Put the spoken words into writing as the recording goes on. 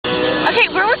Okay,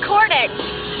 we're recording.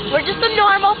 We're just a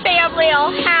normal family,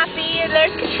 all happy. And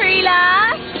there's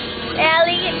Katrina,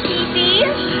 Ellie, and Petey.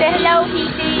 Say hello,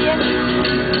 Petey.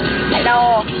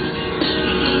 Hello.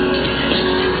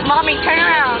 Mommy, turn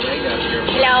around.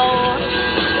 Hello.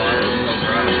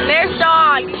 There's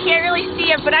Dog. Can't really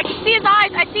see him, but I can see his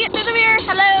eyes. I see it through the mirror.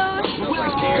 Hello.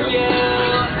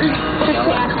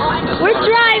 We're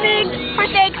driving for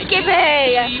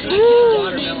Thanksgiving.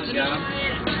 Woo.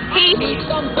 Hey. Whee!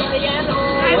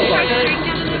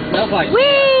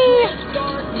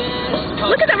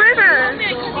 Look at the river.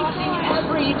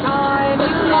 Every time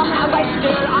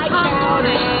I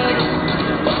counted.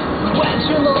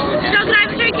 So can I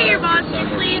have a drink of your monster,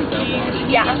 please?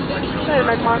 Yeah. Sorry,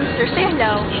 my monster. Say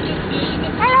hello.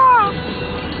 Hello.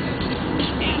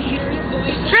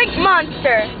 Drink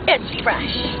Monster. It's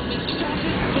fresh.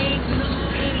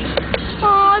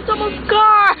 Oh, it's almost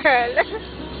gone.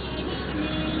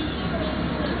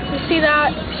 You see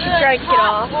that? She drank it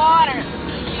all. Hot water.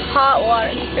 Hot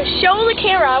water. Show the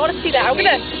camera. I want to see that. I'm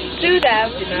going to do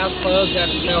them. Your mouth closed,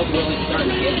 that smell really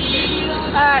starting to get.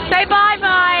 Say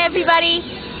bye-bye, everybody.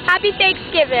 Happy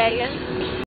Thanksgiving.